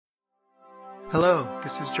Hello,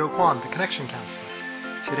 this is Joe Kwan, the Connection Counselor.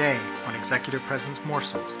 Today, on Executive Presence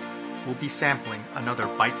Morsels, we'll be sampling another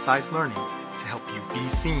bite-sized learning to help you be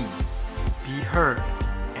seen, be heard,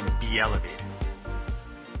 and be elevated.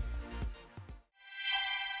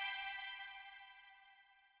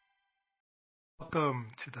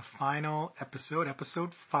 Welcome to the final episode,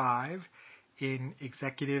 episode 5, in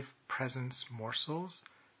Executive Presence Morsels,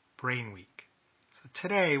 Brain Week. So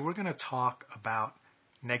today, we're going to talk about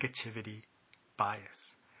negativity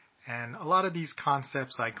bias. And a lot of these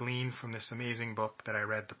concepts I gleaned from this amazing book that I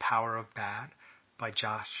read, The Power of Bad by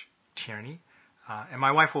Josh Tierney. And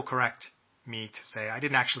my wife will correct me to say I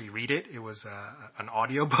didn't actually read it. It was an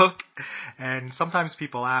audio book. And sometimes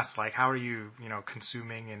people ask, like, how are you,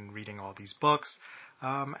 consuming and reading all these books?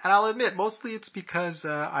 And I'll admit, mostly it's because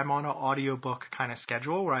I'm on an audiobook kind of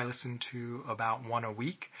schedule where I listen to about one a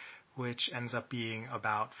week, which ends up being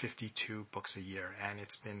about 52 books a year. And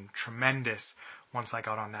it's been tremendous once I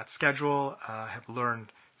got on that schedule. I have learned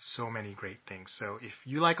so many great things. So if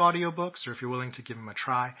you like audiobooks or if you're willing to give them a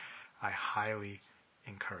try, I highly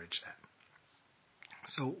encourage that.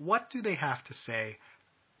 So what do they have to say?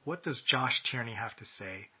 What does Josh Tierney have to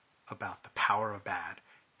say about the power of bad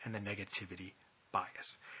and the negativity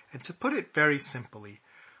bias? And to put it very simply,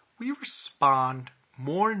 we respond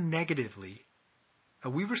more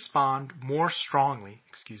strongly,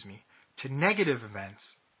 to negative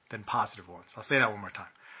events than positive ones. I'll say that one more time.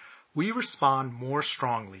 We respond more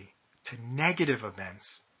strongly to negative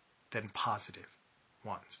events than positive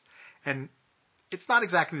ones. And it's not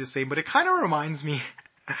exactly the same, but it kind of reminds me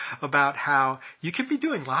about how you can be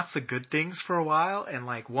doing lots of good things for a while and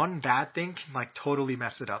like one bad thing can like totally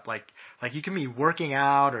mess it up. Like you can be working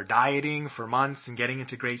out or dieting for months and getting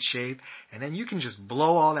into great shape, and then you can just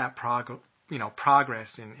blow all that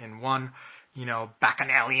progress in one,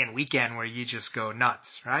 bacchanalian weekend where you just go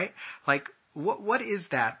nuts, right? Like what is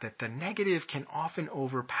that the negative can often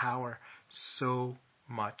overpower so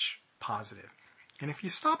much positive? And if you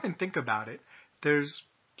stop and think about it, there's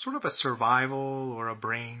sort of a survival or a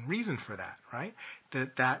brain reason for that, right?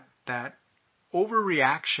 That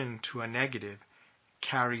overreaction to a negative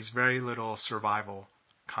carries very little survival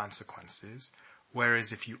consequences.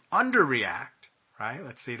 Whereas if you underreact, right?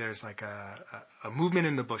 Let's say there's like a movement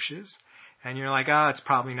in the bushes and you're like, it's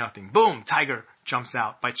probably nothing. Boom, tiger jumps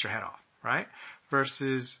out, bites your head off, right?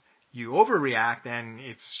 Versus you overreact and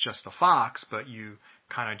it's just a fox, but you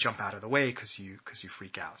kind of jump out of the way because you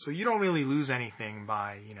freak out. So you don't really lose anything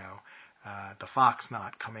by, the fox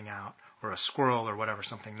not coming out or a squirrel or whatever,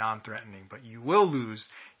 something non-threatening, but you will lose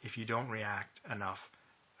if you don't react enough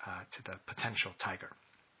to the potential tiger.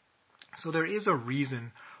 So there is a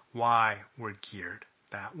reason why we're geared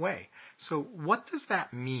that way. So what does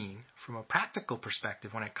that mean from a practical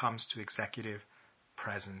perspective when it comes to executive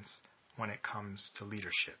presence, when it comes to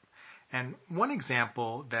leadership? And one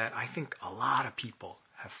example that I think a lot of people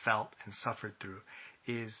have felt and suffered through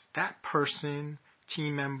is that person,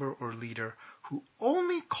 team member, or leader who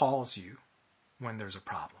only calls you when there's a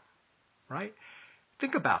problem, right?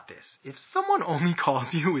 Think about this. If someone only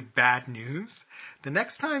calls you with bad news, the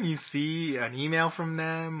next time you see an email from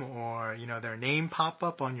them or, their name pop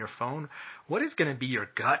up on your phone, what is going to be your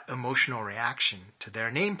gut emotional reaction to their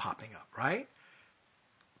name popping up, right?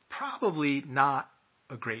 Probably not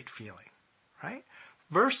a great feeling, right?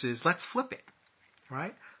 Versus, let's flip it,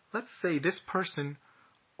 right? Let's say this person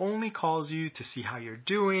only calls you to see how you're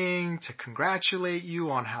doing, to congratulate you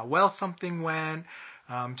on how well something went,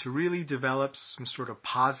 to really develop some sort of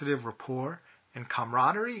positive rapport and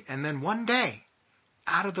camaraderie. And then one day,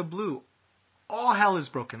 out of the blue, all hell is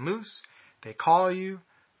broken loose. They call you,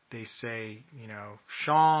 they say,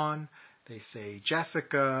 Sean, they say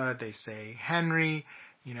Jessica, they say Henry,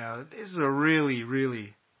 this is a really,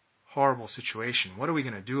 really horrible situation. What are we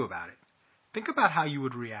going to do about it? Think about how you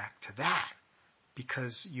would react to that,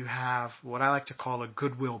 because you have what I like to call a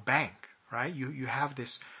goodwill bank, right? You have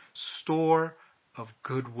this store of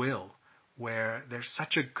goodwill where there's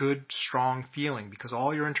such a good, strong feeling because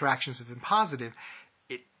all your interactions have been positive.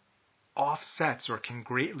 It offsets or can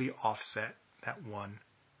greatly offset that one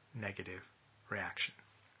negative reaction.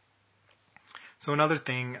 So another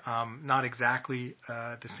thing, not exactly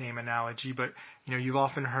the same analogy, but you've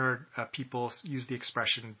often heard people use the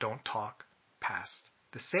expression "don't talk past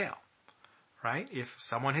the sale," right? If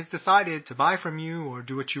someone has decided to buy from you or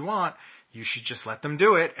do what you want, you should just let them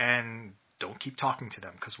do it and don't keep talking to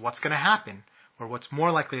them, because what's going to happen, or what's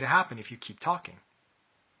more likely to happen if you keep talking?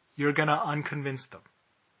 You're going to unconvince them.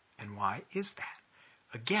 And why is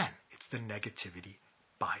that? Again, it's the negativity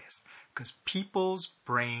bias. Because people's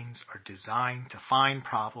brains are designed to find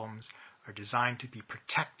problems, are designed to be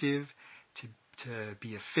protective. to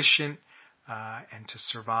be efficient, and to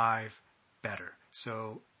survive better.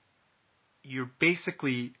 So you're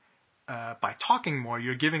basically, by talking more,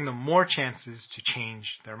 you're giving them more chances to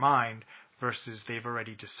change their mind versus they've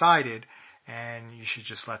already decided, and you should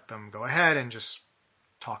just let them go ahead and just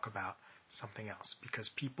talk about something else, because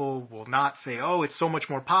people will not say, oh, it's so much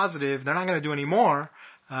more positive. They're not going to do any more.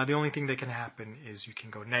 The only thing that can happen is you can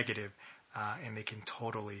go negative, and they can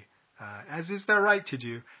totally, as is their right to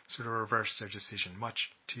do, sort of reverse their decision, much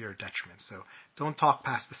to your detriment. So don't talk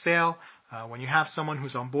past the sale. When you have someone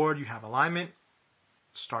who's on board, you have alignment,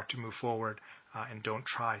 start to move forward, and don't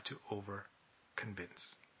try to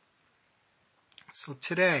over-convince. So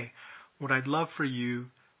today, what I'd love for you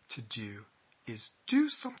to do is do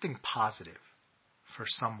something positive for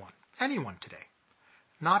someone, anyone today.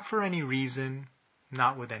 Not for any reason,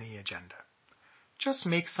 not with any agenda. Just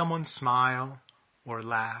make someone smile or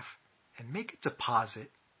laugh and make a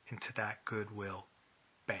deposit into that Goodwill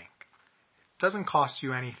bank. It doesn't cost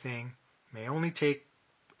you anything, may only take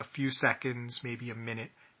a few seconds, maybe a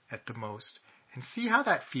minute at the most, and see how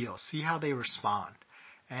that feels, see how they respond.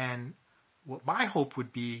 And what my hope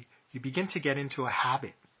would be, you begin to get into a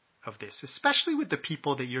habit of this, especially with the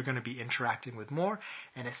people that you're going to be interacting with more,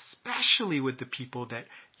 and especially with the people that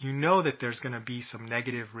you know that there's going to be some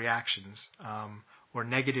negative reactions or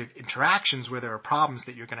negative interactions where there are problems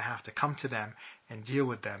that you're going to have to come to them and deal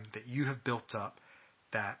with them, that you have built up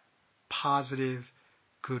that positive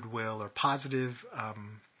goodwill or positive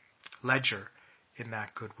ledger in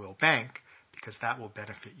that Goodwill bank, because that will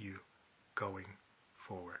benefit you going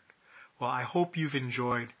forward. Well, I hope you've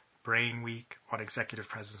enjoyed Brain Week on Executive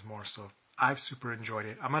Presence more. So I've super enjoyed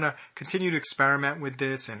it. I'm going to continue to experiment with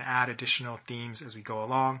this and add additional themes as we go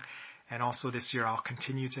along. And also this year, I'll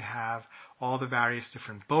continue to have all the various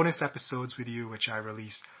different bonus episodes with you, which I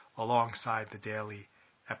release alongside the daily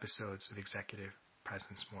episodes of Executive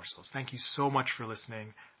Presence Morsels. Thank you so much for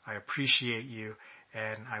listening. I appreciate you,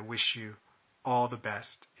 and I wish you all the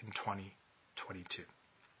best in 2022.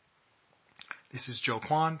 This is Joe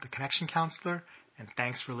Kwan, the Connection Counselor, and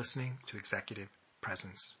thanks for listening to Executive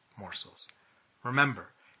Presence Morsels. Remember,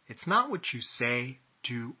 it's not what you say,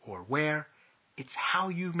 do, or wear, it's how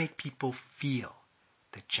you make people feel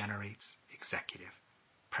that generates executive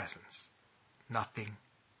presence. Nothing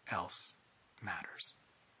else matters.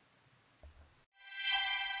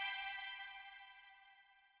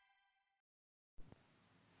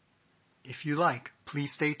 If you like,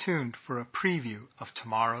 please stay tuned for a preview of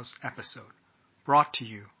tomorrow's episode, brought to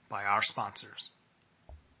you by our sponsors.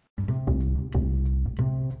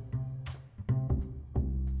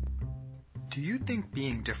 Do you think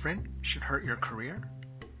being different should hurt your career?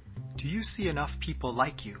 Do you see enough people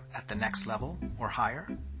like you at the next level or higher?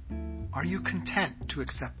 Are you content to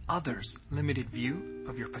accept others' limited view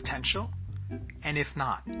of your potential? And if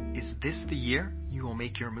not, is this the year you will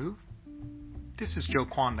make your move? This is Joe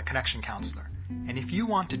Kwan, the Connection Counselor, and if you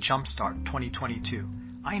want to jumpstart 2022,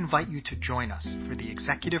 I invite you to join us for the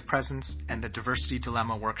Executive Presence and the Diversity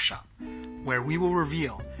Dilemma workshop, where we will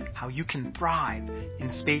reveal how you can thrive in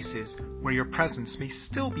spaces where your presence may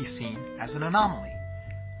still be seen as an anomaly.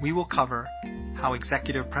 We will cover how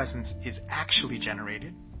executive presence is actually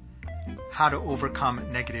generated, how to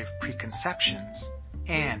overcome negative preconceptions,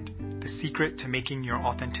 and the secret to making your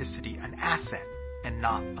authenticity an asset and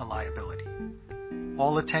not a liability.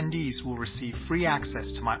 All attendees will receive free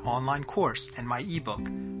access to my online course and my ebook,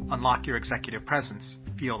 Unlock Your Executive Presence,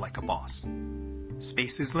 Feel Like a Boss.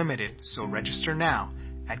 Space is limited, so register now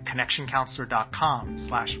at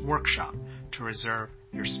connectioncounselor.com/workshop to reserve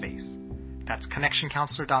your space. That's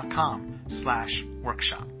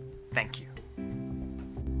connectioncounselor.com/workshop. Thank you.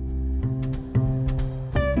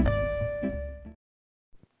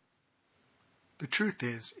 The truth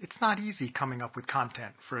is, it's not easy coming up with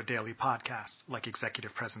content for a daily podcast like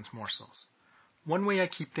Executive Presence Morsels. One way I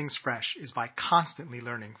keep things fresh is by constantly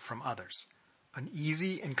learning from others. An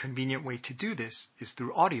easy and convenient way to do this is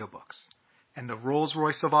through audiobooks, and the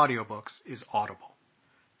Rolls-Royce of audiobooks is Audible.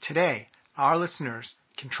 Today, our listeners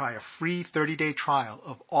can try a free 30-day trial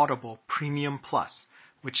of Audible Premium Plus,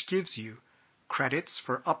 which gives you credits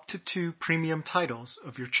for up to 2 premium titles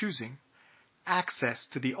of your choosing, access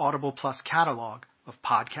to the Audible Plus catalog of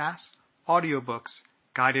podcasts, audiobooks,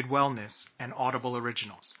 guided wellness, and Audible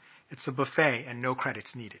originals. It's a buffet and no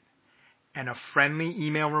credits needed. And a friendly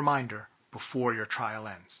email reminder before your trial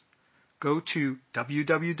ends. Go to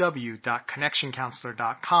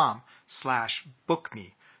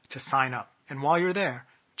www.connectioncounselor.com/bookme to sign up. And while you're there,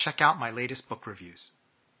 check out my latest book reviews.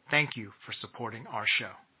 Thank you for supporting our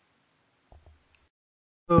show.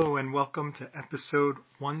 Hello and welcome to episode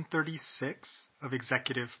 136 of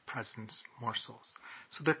Executive Presence Morsels.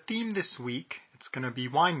 So the theme this week, it's going to be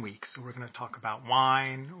Wine Week. So we're going to talk about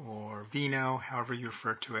wine or vino, however you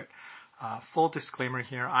refer to it. Full disclaimer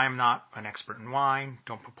here, I am not an expert in wine,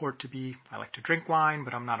 don't purport to be. I like to drink wine,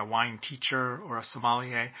 but I'm not a wine teacher or a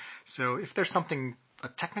sommelier. So if there's a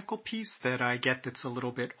technical piece that I get that's a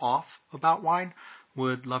little bit off about wine,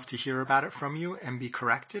 would love to hear about it from you and be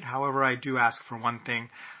corrected. However, I do ask for one thing.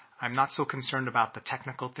 I'm not so concerned about the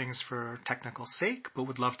technical things for technical sake, but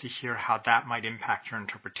would love to hear how that might impact your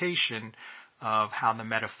interpretation of how the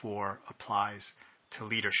metaphor applies to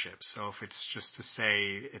leadership. So if it's just to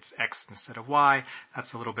say it's X instead of Y,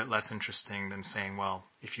 that's a little bit less interesting than saying, well,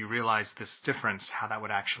 if you realize this difference, how that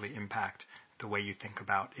would actually impact the way you think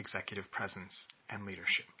about executive presence and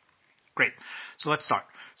leadership. Great. So let's start.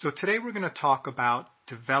 So today we're going to talk about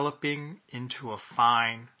developing into a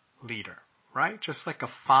fine leader, right? Just like a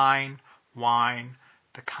fine wine,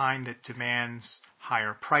 the kind that demands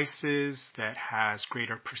higher prices, that has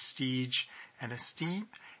greater prestige and esteem,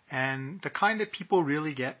 and the kind that people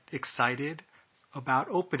really get excited about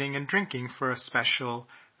opening and drinking for a special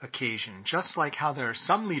occasion. Just like how there are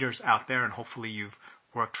some leaders out there, and hopefully you've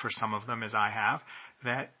worked for some of them as I have,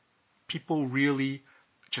 that people really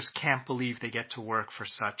just can't believe they get to work for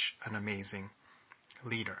such an amazing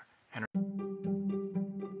leader. And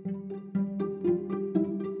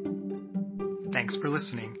thanks for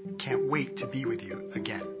listening. Can't wait to be with you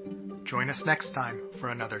again. Join us next time for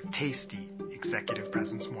another tasty executive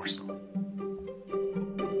presence morsel.